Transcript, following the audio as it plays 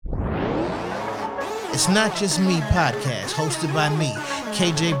It's Not Just Me podcast, hosted by me,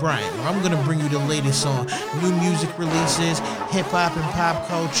 KJ Bryant, where I'm going to bring you the latest on new music releases, hip-hop and pop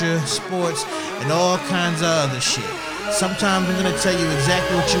culture, sports, and all kinds of other shit. Sometimes I'm going to tell you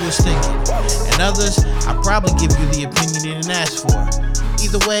exactly what you was thinking, and others, I'll probably give you the opinion you didn't ask for.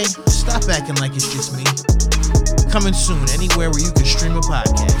 Either way, stop acting like it's just me. Coming soon anywhere where you can stream a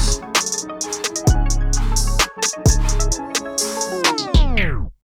podcast.